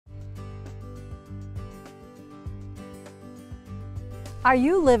Are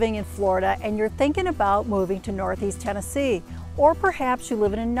you living in Florida and you're thinking about moving to Northeast Tennessee? Or perhaps you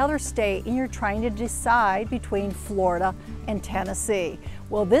live in another state and you're trying to decide between Florida and Tennessee.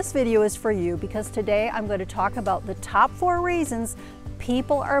 Well, this video is for you because today I'm going to talk about the top 4 reasons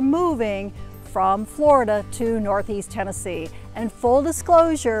people are moving from Florida to Northeast Tennessee. And full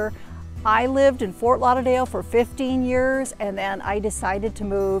disclosure, I lived in Fort Lauderdale for 15 years and then I decided to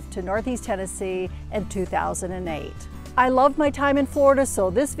move to Northeast Tennessee in 2008. I loved my time in Florida, so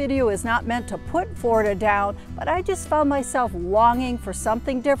this video is not meant to put Florida down, but I just found myself longing for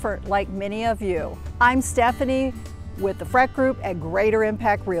something different like many of you. I'm Stephanie with the Freck Group at Greater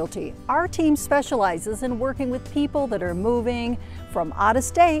Impact Realty. Our team specializes in working with people that are moving from out of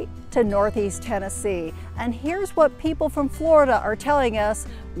state to Northeast Tennessee. And here's what people from Florida are telling us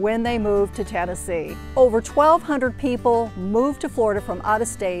when they move to Tennessee. Over 1,200 people move to Florida from out of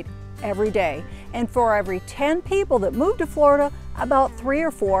state every day. And for every 10 people that move to Florida, about 3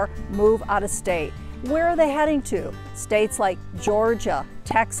 or 4 move out of state. Where are they heading to? States like Georgia,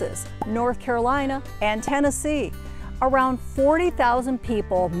 Texas, North Carolina, and Tennessee. Around 40,000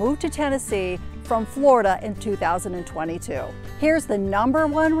 people moved to Tennessee from Florida in 2022. Here's the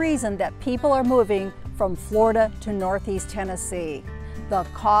 #1 reason that people are moving from Florida to Northeast Tennessee: the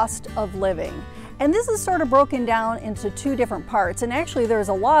cost of living. And this is sort of broken down into 2 different parts. And actually there's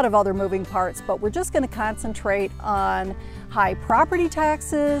a lot of other moving parts, but we're just going to concentrate on high property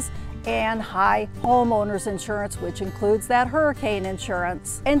taxes and high homeowners insurance, which includes that hurricane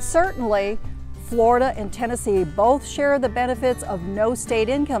insurance. And certainly Florida and Tennessee both share the benefits of no state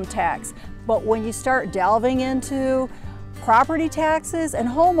income tax. But when you start delving into property taxes and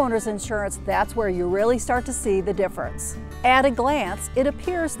homeowners insurance, that's where you really start to see the difference. At a glance, it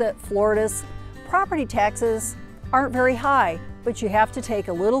appears that Florida's property taxes aren't very high, but you have to take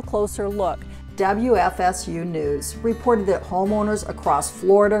a little closer look. WFSU News reported that homeowners across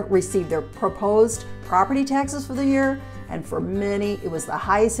Florida received their proposed property taxes for the year, and for many, it was the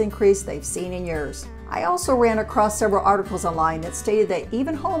highest increase they've seen in years. I also ran across several articles online that stated that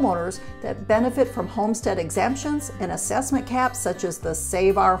even homeowners that benefit from homestead exemptions and assessment caps, such as the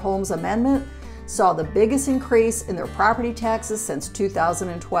Save Our Homes Amendment, saw the biggest increase in their property taxes since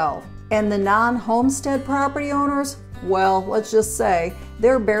 2012. And the non-homestead property owners, well, let's just say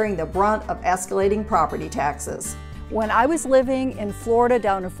they're bearing the brunt of escalating property taxes. When I was living in Florida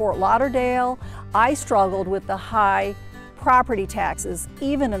down in Fort Lauderdale, I struggled with the high property taxes,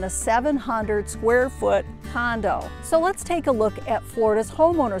 even in a 700 square foot condo. So let's take a look at Florida's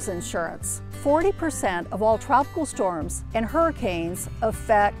homeowners insurance. 40% of all tropical storms and hurricanes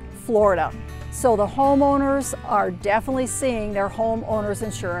affect Florida. So the homeowners are definitely seeing their homeowners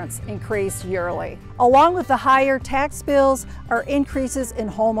insurance increase yearly. Along with the higher tax bills are increases in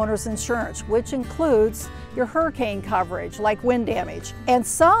homeowners insurance, which includes your hurricane coverage like wind damage. And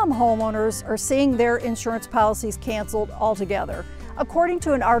some homeowners are seeing their insurance policies canceled altogether. According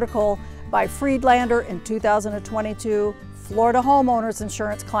to an article by Friedlander in 2022, Florida homeowners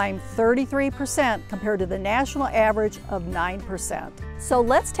insurance climbed 33% compared to the national average of 9%. So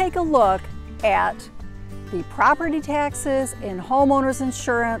let's take a look at the property taxes and homeowners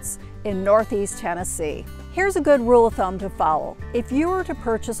insurance in Northeast Tennessee. Here's a good rule of thumb to follow. If you were to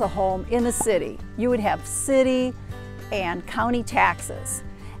purchase a home in the city, you would have city and county taxes.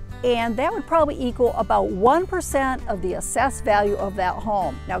 And that would probably equal about 1% of the assessed value of that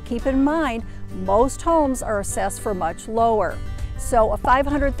home. Now keep in mind, most homes are assessed for much lower. So a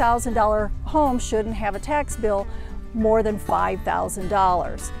 $500,000 home shouldn't have a tax bill more than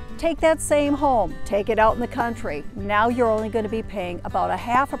 $5,000. Take that same home, take it out in the country. Now you're only going to be paying about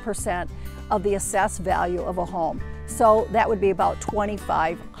 0.5% of the assessed value of a home. So that would be about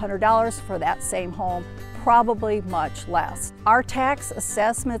 $2,500 for that same home, probably much less. Our tax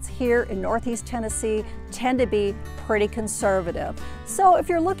assessments here in Northeast Tennessee tend to be pretty conservative. So if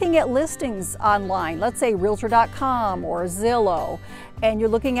you're looking at listings online, let's say Realtor.com or Zillow, and you're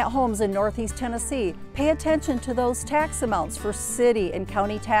looking at homes in Northeast Tennessee, pay attention to those tax amounts for city and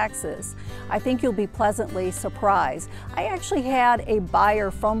county taxes. I think you'll be pleasantly surprised. I actually had a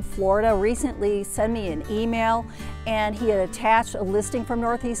buyer from Florida recently send me an email, and he had attached a listing from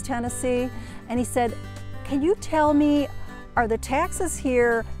Northeast Tennessee, and he said, "Can you tell me, are the taxes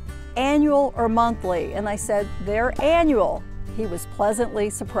here annual or monthly?" And I said, "They're annual." He was pleasantly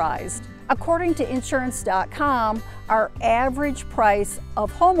surprised. According to insurance.com, our average price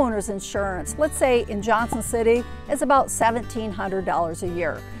of homeowners insurance, let's say in Johnson City, is about $1,700 a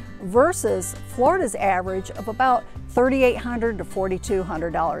year versus Florida's average of about $3,800 to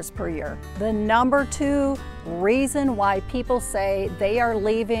 $4,200 per year. The #2 reason why people say they are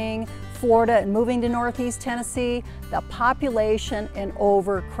leaving Florida and moving to Northeast Tennessee, the population and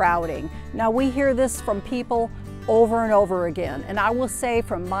overcrowding. Now we hear this from people over and over again, and I will say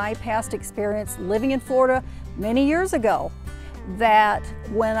from my past experience living in Florida many years ago that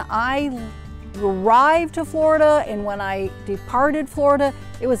when I arrived to Florida and when I departed Florida,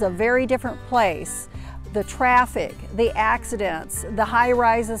 it was a very different place. The traffic, the accidents, the high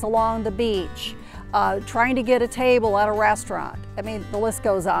rises along the beach, trying to get a table at a restaurant. I mean, the list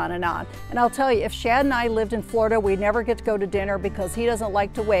goes on. And I'll tell you, if Shad and I lived in Florida, we'd never get to go to dinner because he doesn't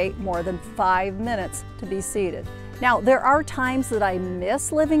like to wait more than 5 minutes to be seated. Now, there are times that I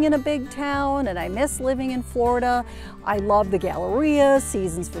miss living in a big town and I miss living in Florida. I love the Galleria,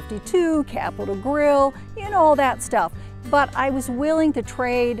 Seasons 52, Capitol Grill, you know, all that stuff. But I was willing to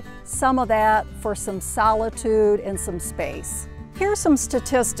trade some of that for some solitude and some space. Here's some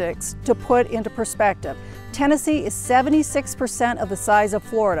statistics to put into perspective. Tennessee is 76% of the size of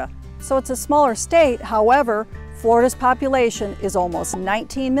Florida, so it's a smaller state. However, Florida's population is almost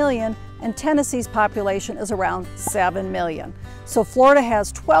 19 million and Tennessee's population is around 7 million. So Florida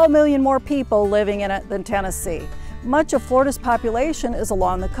has 12 million more people living in it than Tennessee. Much of Florida's population is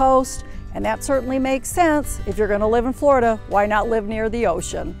along the coast, and that certainly makes sense. If you're going to live in Florida, why not live near the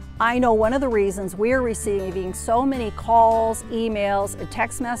ocean? I know one of the reasons we're receiving so many calls, emails, and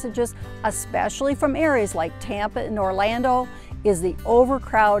text messages, especially from areas like Tampa and Orlando, is the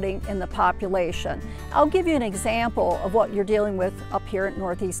overcrowding in the population. I'll give you an example of what you're dealing with up here in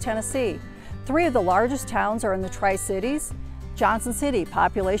Northeast Tennessee. 3 of the largest towns are in the Tri-Cities. Johnson City,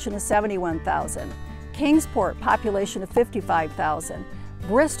 population of 71,000. Kingsport, population of 55,000.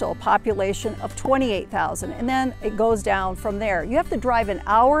 Bristol, population of 28,000, and then it goes down from there. You have to drive an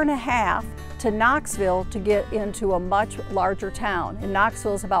hour and a half to Knoxville to get into a much larger town, and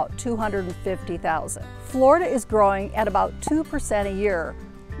Knoxville is about 250,000. Florida is growing at about 2% a year,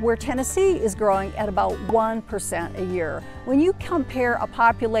 where Tennessee is growing at about 1% a year. When you compare a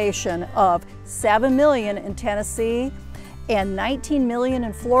population of 7 million in Tennessee and 19 million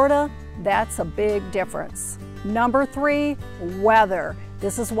in Florida, that's a big difference. Number 3, weather.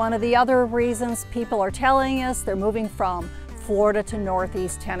 This is one of the other reasons people are telling us they're moving from Florida to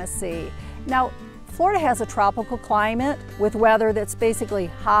Northeast Tennessee. Now, Florida has a tropical climate with weather that's basically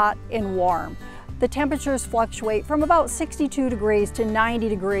hot and warm. The temperatures fluctuate from about 62 degrees to 90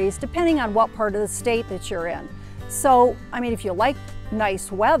 degrees, depending on what part of the state that you're in. So, I mean, if you like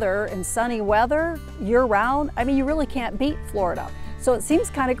nice weather and sunny weather year-round, I mean, you really can't beat Florida. So it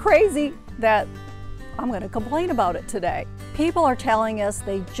seems kind of crazy that I'm going to complain about it today. People are telling us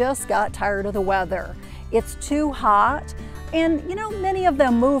they just got tired of the weather. It's too hot. And you know, many of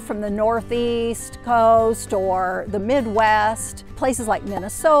them move from the Northeast coast or the Midwest, places like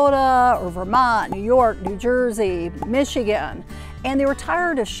Minnesota or Vermont, New York, New Jersey, Michigan. And they were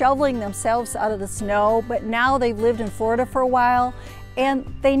tired of shoveling themselves out of the snow, but now they've lived in Florida for a while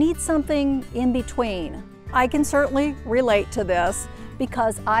and they need something in between. I can certainly relate to this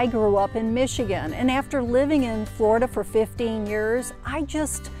because I grew up in Michigan, and after living in Florida for 15 years, I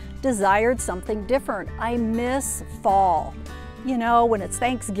just desired something different. I miss fall. You know, when it's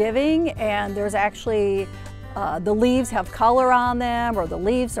Thanksgiving and there's actually the leaves have color on them, or the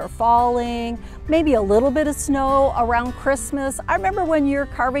leaves are falling, maybe a little bit of snow around Christmas. I remember one year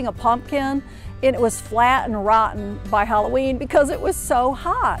carving a pumpkin and it was flat and rotten by Halloween because it was so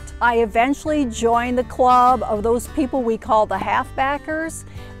hot. I eventually joined the club of those people we call the halfbackers.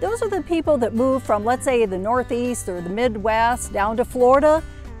 Those are the people that move from, let's say, the Northeast or the Midwest down to Florida,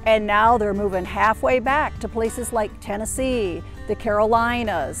 and now they're moving halfway back to places like Tennessee, the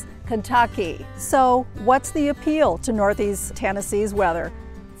Carolinas, Kentucky. So what's the appeal to Northeast Tennessee's weather?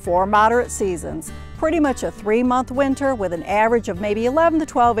 4 moderate seasons. Pretty much a 3-month winter with an average of maybe 11 to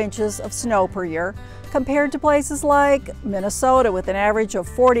 12 inches of snow per year, compared to places like Minnesota with an average of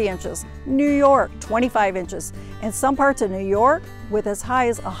 40 inches, New York 25 inches, and some parts of New York with as high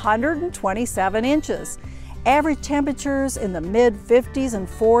as 127 inches. Average temperatures in the mid-50s and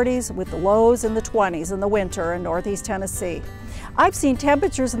 40s with the lows in the 20s in the winter in Northeast Tennessee. I've seen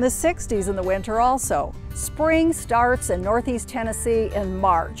temperatures in the 60s in the winter also. Spring starts in Northeast Tennessee in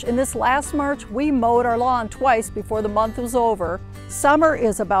March. In this last March, we mowed our lawn twice before the month was over. Summer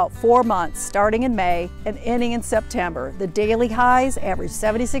is about 4 months, starting in May and ending in September. The daily highs average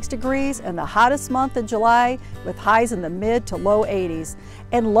 76 degrees and the hottest month in July with highs in the mid to low 80s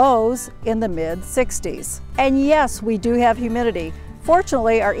and lows in the mid 60s. And yes, we do have humidity.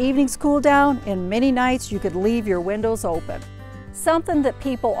 Fortunately, our evenings cool down and many nights you could leave your windows open. Something that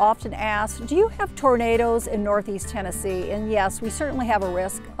people often ask, do you have tornadoes in Northeast Tennessee? And yes, we certainly have a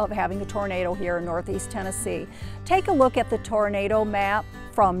risk of having a tornado here in Northeast Tennessee. Take a look at the tornado map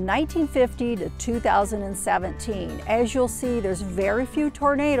from 1950 to 2017. As you'll see, there's very few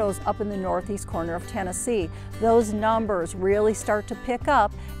tornadoes up in the northeast corner of Tennessee. Those numbers really start to pick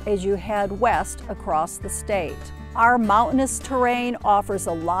up as you head west across the state. Our mountainous terrain offers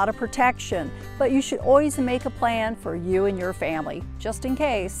a lot of protection, but you should always make a plan for you and your family, just in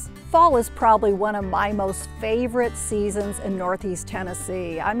case. Fall is probably one of my most favorite seasons in Northeast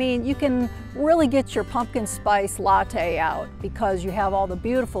Tennessee. I mean, you can really get your pumpkin spice latte out because you have all the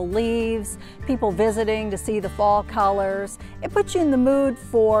beautiful leaves, people visiting to see the fall colors. It puts you in the mood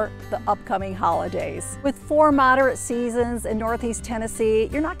for the upcoming holidays. With 4 moderate seasons in Northeast Tennessee,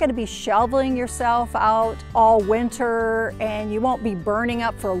 you're not going to be shoveling yourself out all winter, and you won't be burning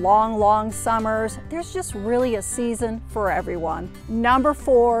up for long summers. There's just really a season for everyone. Number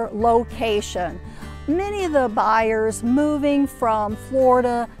 4, location. Many of the buyers moving from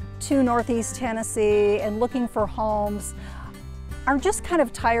Florida to Northeast Tennessee and looking for homes are just kind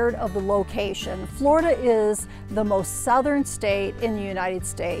of tired of the location. Florida is the most southern state in the United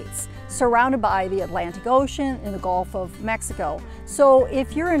States, surrounded by the Atlantic Ocean and the Gulf of Mexico. So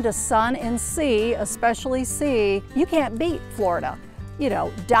if you're into sun and sea, especially sea, you can't beat Florida. You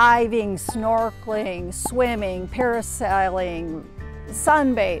know, diving, snorkeling, swimming, parasailing,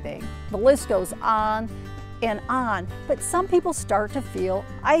 sunbathing, the list goes on and on. But some people start to feel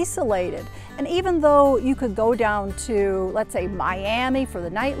isolated. And even though you could go down to, let's say, Miami for the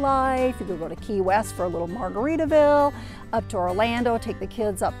nightlife, you could go to Key West for a little Margaritaville, up to Orlando, take the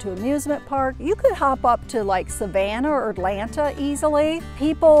kids up to amusement park, you could hop up to like Savannah or Atlanta easily.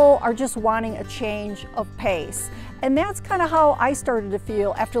 People are just wanting a change of pace. And that's kind of how I started to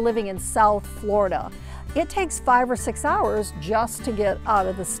feel after living in South Florida. It takes 5 or 6 hours just to get out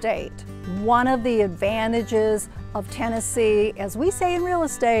of the state. One of the advantages of Tennessee, as we say in real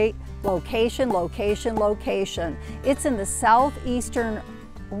estate, location, location, location. It's in the southeastern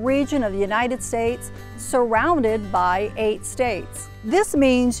region of the United States, surrounded by 8 states. This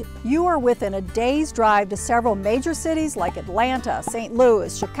means you are within a day's drive to several major cities like Atlanta, St.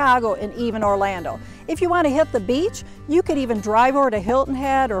 Louis, Chicago, and even Orlando. If you want to hit the beach, you could even drive over to Hilton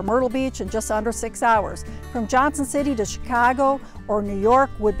Head or Myrtle Beach in just under 6 hours. From Johnson City to Chicago or New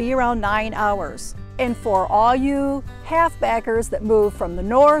York would be around 9 hours. And for all you halfbackers that move from the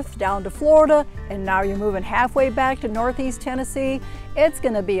north down to Florida, and now you're moving halfway back to Northeast Tennessee, it's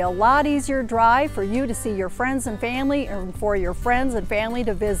going to be a lot easier drive for you to see your friends and family, and for your friends and family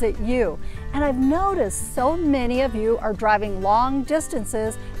to visit you. And I've noticed so many of you are driving long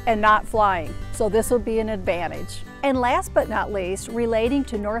distances and not flying, so this will be an advantage. And last but not least, relating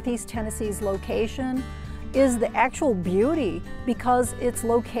to Northeast Tennessee's location is the actual beauty, because its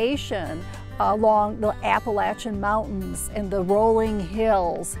location along the Appalachian Mountains and the rolling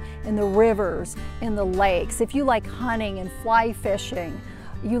hills and the rivers and the lakes. If you like hunting and fly fishing,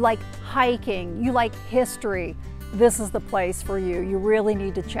 you like hiking, you like history, this is the place for you. You really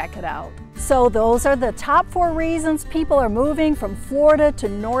need to check it out. So those are the top 4 reasons people are moving from Florida to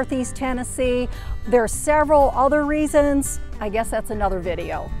Northeast Tennessee. There are several other reasons. I guess that's another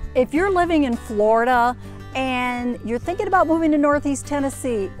video. If you're living in Florida and you're thinking about moving to Northeast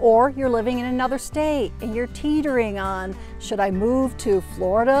Tennessee, or you're living in another state and you're teetering on, should I move to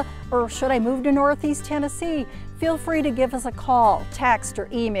Florida or should I move to Northeast Tennessee? Feel free to give us a call, text, or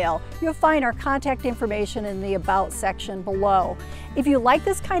email. You'll find our contact information in the About section below. If you like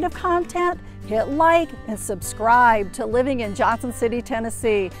this kind of content, hit like and subscribe to Living in Johnson City,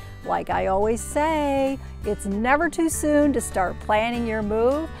 Tennessee. Like I always say, it's never too soon to start planning your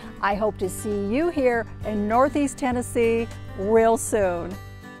move. I hope to see you here in Northeast Tennessee real soon.